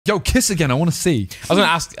Yo, kiss again. I want to see. I was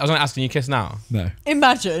gonna ask, can you kiss now? No.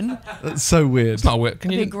 Imagine. That's so weird. It's not weird. Can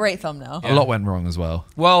It'd you? be a great thumbnail. A lot went wrong as well.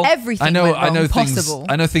 Well, Everything went wrong possible.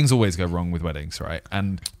 I know things always go wrong with weddings, right?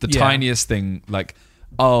 And the tiniest thing, like,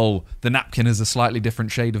 oh, the napkin is a slightly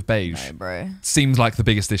different shade of beige. No, bro. Seems like the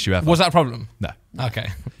biggest issue ever. was that a problem? No. Okay.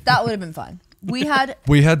 That would have been fine. We had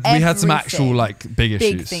some actual like big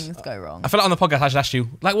issues. Big things go wrong. I feel like on the podcast I should ask you,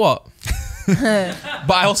 like what? But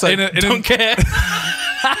I also don't care.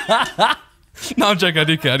 No, I'm joking. I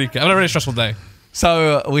do care. I've had a really stressful day.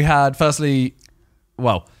 So we had, firstly,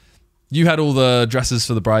 well, you had all the dresses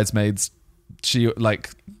for the bridesmaids.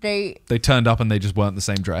 They turned up and they just weren't the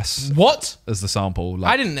same dress. What? As the sample.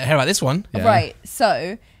 Like, I didn't hear about this one. Yeah. Right.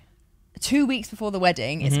 So 2 weeks before the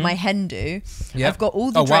wedding, it's my hen do. Yep. I've got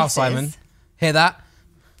all the dresses. Wow, Simon. Hear that?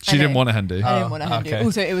 She didn't want a hen do. I didn't want a hen do. okay.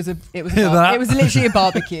 Also, it was literally a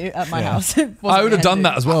barbecue at my house. I would have done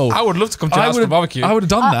that as well. I would love to come to your house for a barbecue. I would have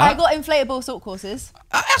done that. I got inflatable salt courses.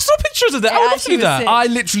 I saw pictures of that. I would love to do that. sick. I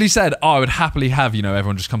literally said, I would happily have,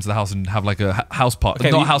 everyone just come to the house and have like a house party.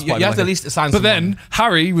 Okay, Not a house party. You have like to at least assign But someone. then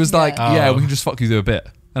Harry was like, we can just fuck you through a bit.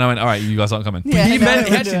 And I went, all right, you guys aren't coming. Yeah, he no,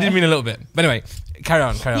 actually did mean a little bit. But anyway, carry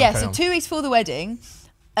on. Yeah, so 2 weeks before the wedding,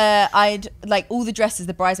 I'd like all the dresses,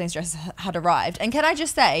 the bridesmaids' dresses had arrived. And can I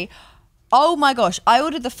just say, oh my gosh, I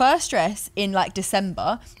ordered the first dress in like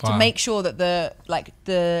December to make sure that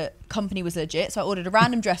the company was legit. So I ordered a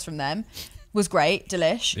random dress from them. Was great,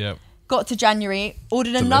 delish. Yep. Got to January,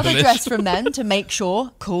 ordered another dress from them to make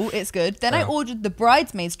sure, cool, it's good. Then I ordered the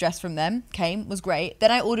bridesmaid's dress from them, came, was great.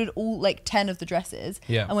 Then I ordered all like 10 of the dresses.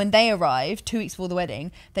 Yeah. And when they arrived, 2 weeks before the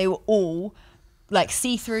wedding, they were all like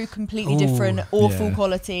see-through, completely different, awful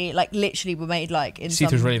quality. Like literally were made like in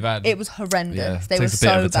see-through's really bad. It was horrendous. Yeah, They were takes a bit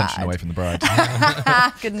so of attention bad. away from the bride.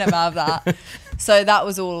 Could never have that. So that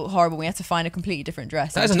was all horrible. We had to find a completely different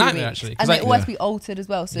dress. That is a nightmare, actually, 'cause And like- they all had to be altered as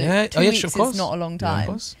well. So 2 weeks is not a long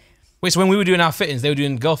time. Wait, so when we were doing our fittings, they were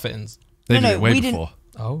doing girl fittings? They No, did it way we didn't- before.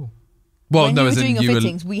 Oh. Well, When no, you were as in doing you your were.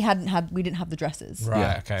 fittings, we didn't have the dresses. Right,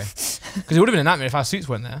 Yeah. okay. Because it would have been a nightmare if our suits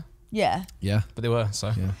weren't there. Yeah. Yeah. But they were, so.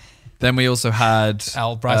 Yeah. Then we also had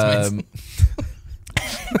Our bridesmaids.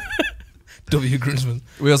 W. groomsmen.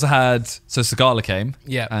 we also had Sagala came,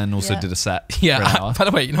 Yeah. and also Yeah. did a set. Yeah, for an hour. by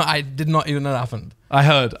the way, I did not even know that happened. I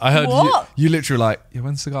heard. What? You literally were like, yeah,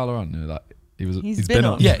 when's Sagala on? And you're like, he's been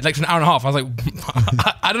on. Yeah, like for an hour and a half. I was like,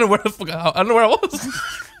 I don't know where the fuck, I don't know where I was.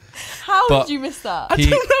 How But did you miss that? I don't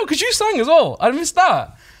know, because you sang as well. I missed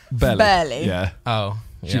that. Barely. Yeah. Oh.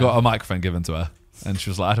 She got a microphone given to her, and she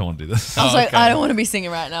was like, I don't want to do this. I was like, okay. I don't want to be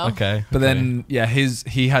singing right now. Okay. But then,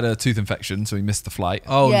 he had a tooth infection, so he missed the flight.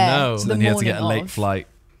 Oh, Yeah. no. So The then he had to get a morning late of. flight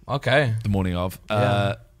Okay. the morning of.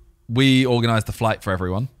 Yeah. We organised the flight for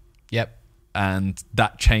everyone, Yep. and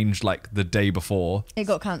that changed like the day before. It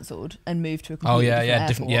got cancelled and moved to a Oh, completely yeah,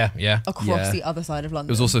 different yeah. airport across Yeah. the other side of London.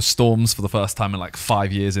 It was also storms for the first time in like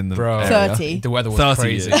 5 years in the Bro. area. 30. The weather was 30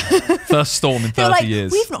 crazy. years. First storm in They were 30 like,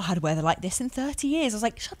 years. we've not had weather like this in 30 years. I was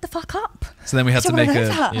like, shut the fuck up. So then we had to Don't make wanna a know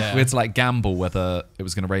that. Yeah. we had to like gamble whether it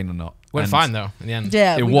was going to rain or not. Went And fine, though, in the end.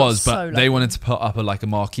 Yeah, It we was, got but so they lucky. wanted to put up a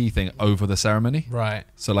marquee thing over the ceremony. Right.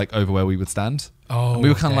 So like over where we would stand. Oh, And we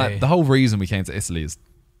were kind of okay. like, the whole reason we came to Italy is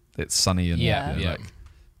it's sunny and Yeah, you know, yeah. like,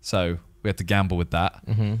 so we had to gamble with that.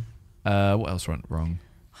 Mm-hmm. What else went wrong?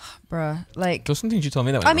 Bruh, like, There was something you told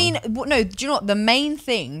me that went I mean, no, do you know what? The main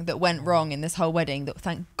thing that went wrong in this whole wedding, that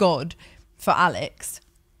thank God for Alex,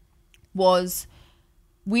 was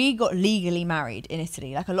we got legally married in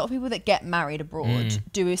Italy. Like a lot of people that get married abroad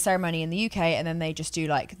do a ceremony in the UK and then they just do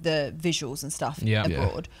like the visuals and stuff Yeah.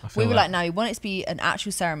 abroad. I feel We were that. like, no, we want it to be an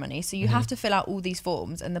actual ceremony. So you have to fill out all these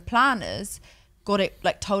forms, and the planners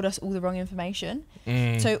told us all the wrong information.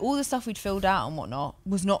 So all the stuff we'd filled out and whatnot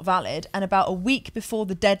was not valid. And about a week before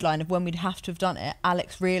the deadline of when we'd have to have done it,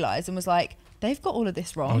 Alex realised and was like, they've got all of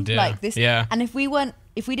this wrong. Oh, dear. Like this. Yeah. And if we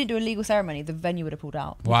didn't do a legal ceremony, the venue would have pulled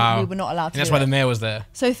out. Wow. We were not allowed to. And that's do why it. the mayor was there.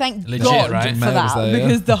 So thank Legit, God right? for Mayor was that, there, yeah.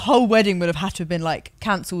 because the whole wedding would have had to have been like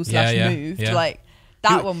cancelled / Yeah, moved. yeah. Like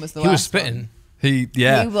that one was the He worst. was spitting. He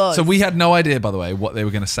was. So we had no idea, by the way, what they were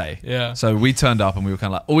going to say. Yeah. So we turned up and we were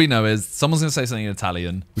kind of like, all we know is someone's going to say something in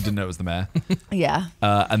Italian. We didn't know it was the mayor. One. Yeah.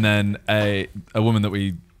 And then a woman that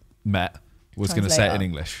we met was going to say it in Translator.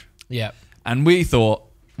 English. Yeah. And we thought,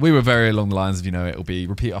 we were very along the lines of, it'll be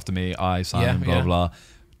repeat after me, I, Simon, Yeah, blah, yeah. blah.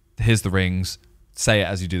 Here's the rings. Say it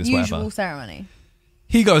as you do this, Usual whatever. ceremony.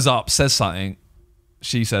 He goes up, says something.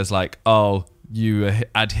 She says like, oh, you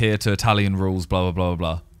adhere to Italian rules, blah, blah, blah,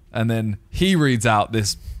 blah. And then he reads out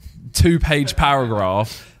this 2-page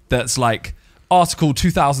paragraph that's like, Article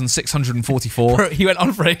 2644. He went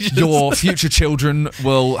on for ages. Your future children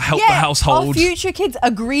will help the household. Our future kids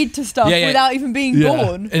agreed to stuff without even being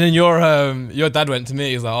born. And then your dad went to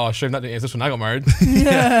me. He's like, "Oh, shame that didn't exist when I got married."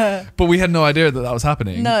 But we had no idea that was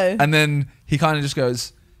happening. No. And then he kind of just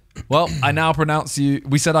goes, "Well, I now pronounce you."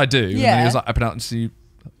 We said I do. And then he was like, "I pronounce you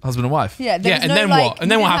husband and wife." Yeah. And then what? And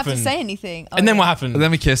then what happened? Have to say anything. And then what happened? And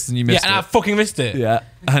then we kissed and you missed it. Yeah, and I fucking missed it. Yeah.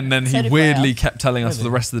 And then he weirdly kept telling us for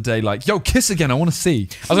the rest of the day, like, "Yo, kiss again. I want to see."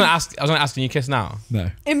 I was gonna ask, can you kiss now?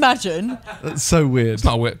 No. Imagine. That's so weird. It's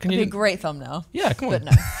not weird. Can It'd you? be a great thumbnail. Yeah, come on. But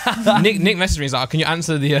no. Nick messaged me. He's like, "Can you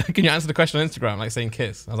answer the question on Instagram, like saying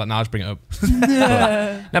kiss?" I was like, "No, I'll just bring it up."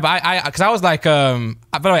 No, but because I was like,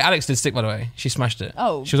 by the way, Alex did stick. By the way, she smashed it.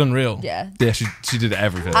 Oh, she was unreal. Yeah. Yeah, she did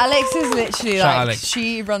everything. Alex is literally Shout like Alex.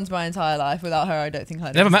 she runs my entire life. Without her, I don't think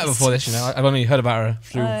I'd Never met her before this, you know. I've only heard about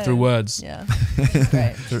her through words. Yeah.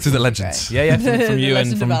 Great. Through the legends. Yeah, from you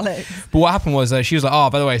and from. Alex. But what happened was she was like, "Oh,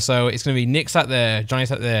 by the way, so it's gonna be Nick sat there, Johnny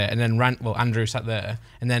sat there, and then Andrew sat there,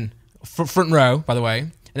 and then front row, by the way,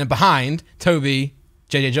 and then behind Toby,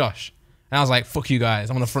 JJ, Josh." And I was like, "Fuck you guys,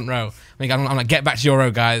 I'm on the front row." I'm like, "Get back to your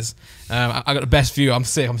row, guys. I got the best view. I'm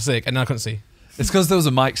sick, and then I couldn't see." It's because there was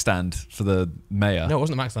a mic stand for the mayor. No, it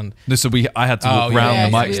wasn't a mic stand. No, so I had to walk around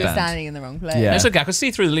the mic we stand. were standing in the wrong place. Yeah. It's okay. I could see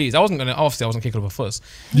through the leads. I wasn't kicking up a fuss.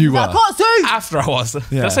 You were. I can't see. After I was.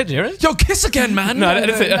 Did I say Jared? Yo, kiss again, man. No, I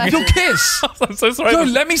didn't say no. Yo, kiss. I'm so sorry. Yo,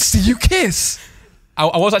 let me see you kiss.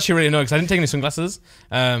 I was actually really annoyed because I didn't take any sunglasses.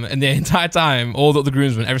 And the entire time, all the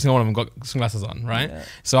groomsmen, every single one of them got sunglasses on, right? Yeah.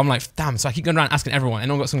 So I'm like, damn. So I keep going around asking everyone, and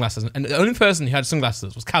no one got sunglasses. And the only person who had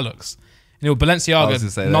sunglasses was Calux. And they were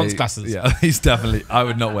Balenciaga nonce glasses. Yeah, he's definitely. I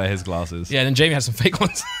would not wear his glasses. Yeah, and then Jamie had some fake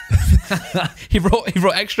ones. he brought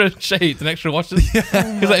extra shades and extra watches. Yeah.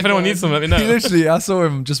 He's like, if anyone needs some, let me know. He literally, I saw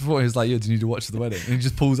him just before. He was like, "Yo, do you need to watch the wedding?" And he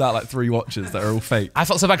just pulls out like 3 watches that are all fake. I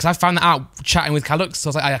felt so bad because I found that out chatting with Calux. So I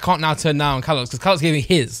was like, I can't now turn down Calux because Calux gave me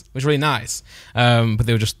his, which was really nice. But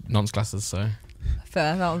they were just nonce glasses. So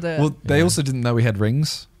fair, that'll do it. Well, they also didn't know we had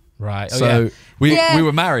rings. Right. So we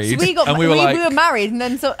were married. So and we were married, and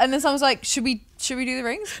then someone was like, "Should we do the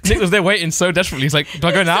rings?" Nick was there waiting so desperately. He's like, "Do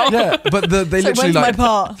I go now?" Yeah, but they literally when's my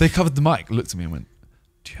part? They covered the mic, looked at me and went,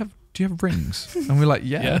 "Do you have rings?" And we're like,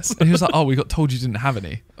 "Yes." And he was like, "Oh, we got told you didn't have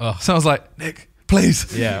any." Ugh. So I was like, "Nick,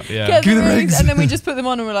 please." Yeah. Give me the rings, and then we just put them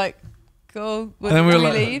on, and we're like, "Cool." And then we were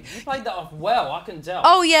like, leave? You played that off well, I can tell.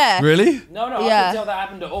 Oh yeah. Really? No, I Yeah. couldn't tell that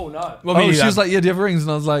happened at all, no. Well, she was like, "Yeah, do you have rings?"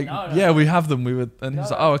 And I was like, No, "Yeah, we have them." And he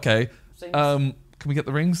was like, "Oh, okay. Seems- Can we get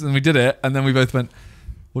the rings?" And we did it, and then we both went,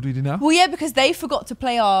 "What do we do now?" Well, yeah, because they forgot to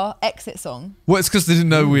play our exit song. Well, it's because they didn't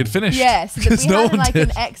know we had finished. Yeah, so we no had one like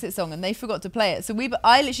did. an exit song, and they forgot to play it. So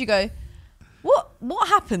I literally go, "What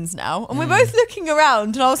happens now?" And we're both looking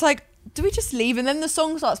around, and I was like, "Do we just leave?" And then the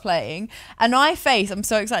song starts playing, and I'm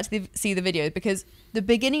so excited to see the video because the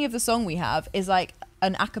beginning of the song we have is like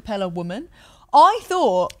an a cappella woman. I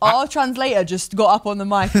thought our translator just got up on the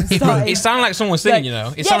mic and started. It sounded like someone was singing, you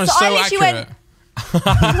know. It sounded so accurate.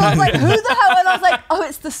 I was like, "Who the hell?" And I was like, "Oh,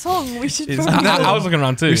 it's the song. We should." I was looking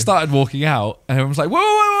around too. We started walking out, and everyone was like,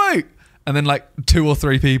 "Wait!" And then like 2 or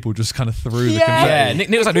 3 people just kind of threw the confetti. Yeah, Nick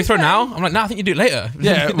was like, "Do we throw it now?" I'm like, "No, I think you do it later."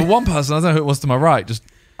 Yeah, but one person, I don't know who it was to my right, just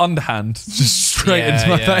underhand, just straight into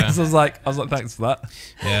my face. I was like, "Thanks for that."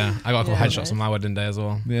 Yeah, I got a couple headshots on my wedding day as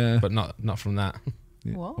well. Yeah, but not from that.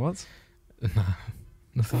 Yeah. What?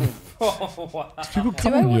 People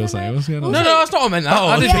come on you or something? What's going on? No, that's not what I meant.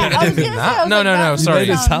 I didn't mean that. No. Sorry.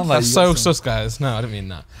 It sound like that's so sus, guys. No, I didn't mean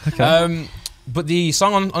that. Okay. But the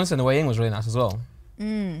song, honestly, on the way in was really nice as well.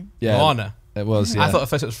 Yeah, Moana. It was. Yeah. I thought at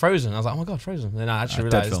first it was Frozen. I was like, "Oh my god, Frozen!" And then I actually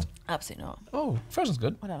realized, film. Absolutely not. "Oh, Frozen's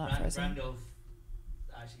good." I don't like Frozen. Randolph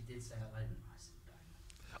actually did say that later.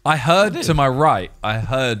 I heard to my right. I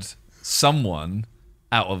heard someone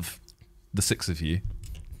out of the 6 of you.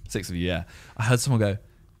 6 of you, yeah. I heard someone go,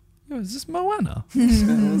 "Yo, is this Moana?"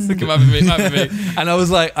 It might be me. And I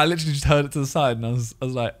was like, I literally just heard it to the side, and I was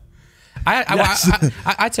like, I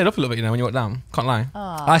teared up a little bit, you know, when you walked down. Can't lie.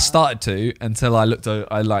 I started to until I looked over.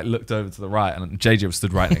 I like looked over to the right, and JJ was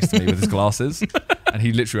stood right next to me with his glasses, and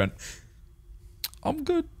he literally went, "I'm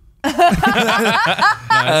good."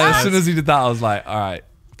 As soon as he did that, I was like, "All right."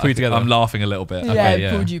 Put you together. I'm laughing a little bit. Yeah, Okay, it yeah.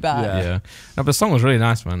 pulled you back. Yeah. No, but the song was really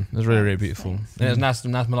nice, man. It was really, really beautiful. And it was nice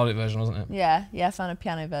melodic version, wasn't it? Yeah, I found a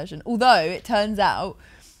piano version. Although it turns out,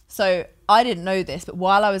 so I didn't know this, but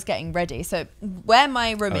while I was getting ready, so where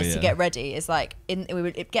my room is to get ready is like we were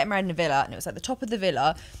getting married in a villa, and it was at the top of the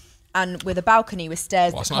villa, and with a balcony with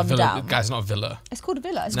stairs that come down. Guys, it's not a villa. It's called a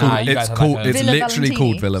villa. It's Nah, called you guys have like It's Villa literally Valentini.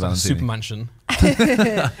 called Villa a Valentini. super mansion.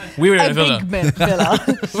 We were in a villa. big villa.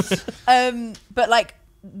 But like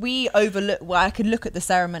we overlook where I could look at the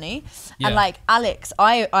ceremony, Yeah. and like Alex,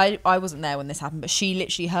 I wasn't there when this happened, but she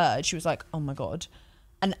literally heard. She was like, "Oh my god."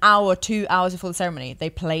 An hour, 2 hours before the ceremony,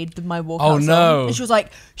 they played my walkout Oh, song. no. And she was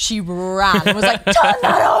like, she ran and was like, turn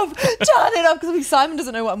that off, turn it off. Because Simon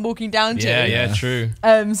doesn't know what I'm walking down to. Yeah, true.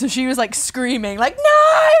 So she was like screaming, like,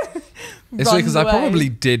 no! It's because I Runs away. probably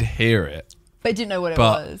did hear it, But didn't know what it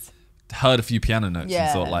but- was. heard a few piano notes, Yeah.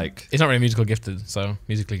 and thought like, It's not really musically gifted, so.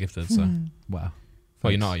 wow.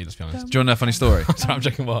 Well, you're not, you just be honest. Do you want to know a funny story? I Sorry, I'm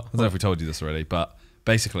checking what. don't know if we told you this already, but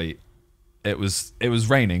basically, it was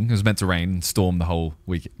raining. It was meant to rain and storm the whole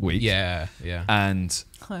week. Yeah. And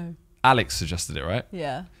Oh, Alex suggested it, right?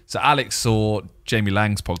 yeah. So Alex saw Jamie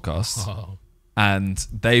Lang's podcast, Oh. and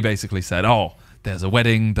they basically said, "Oh, there's a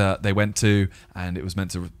wedding that they went to, and it was meant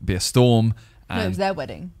to be a storm." And No, it was their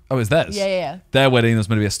wedding. oh, it was theirs. Yeah. Their wedding, there was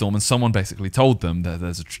meant to be a storm, and someone basically told them that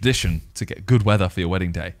there's a tradition to get good weather for your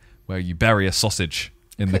wedding day, where you bury a sausage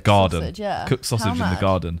in the Cooked garden, sausage, yeah. cooked sausage How in the mad.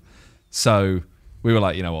 garden. So we were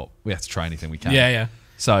like, you know what, we have to try anything we can. Yeah.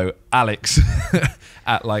 So Alex,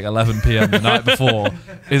 at like 11 p.m. the night before,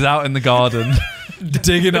 is out in the garden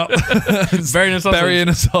digging up, Burying a sausage. burying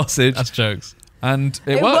a sausage, That's jokes. and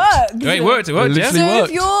it It worked. worked. Yeah, it worked, It yeah. literally So worked.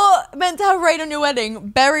 if you're meant to have rain on your wedding,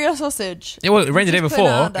 bury a sausage. Yeah, well, it rained the day Just before,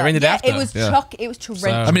 putting it out it rained the day there. after. It was Yeah. It was torrential.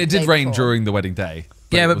 So- I mean, it the did day rain before. during the wedding day.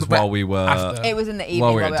 But Yeah, it but- was but while we were, after. It was in the evening While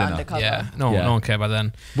while we we were were at dinner. undercover. Yeah, Yeah. no one cared about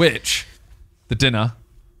then. which the dinner.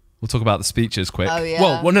 We'll talk about the speeches quick. Oh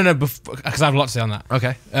yeah. Well, no, because I have a lot to say on that.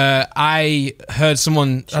 Okay. I heard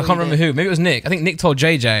someone, Sure I you can't remember did. who, maybe it was Nick. I think Nick told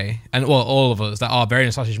JJ, and well, all of us, that burying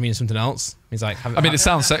a sausage means something else. He's like, I mean, it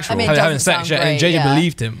sounds sexual. I mean, it having doesn't sex, sound yeah, and great, JJ yeah.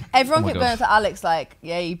 believed him. Everyone Oh my kept gosh. going to Alex like,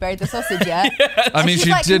 yeah, you buried the sausage yet? I mean, And she she's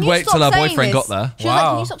like, did "Can you wait stop till her saying boyfriend this?" got there. She was like,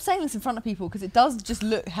 Wow. can you stop saying this in front of people? Because it does just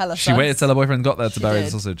look hella She waited till her boyfriend got there to She bury the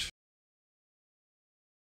did. sausage.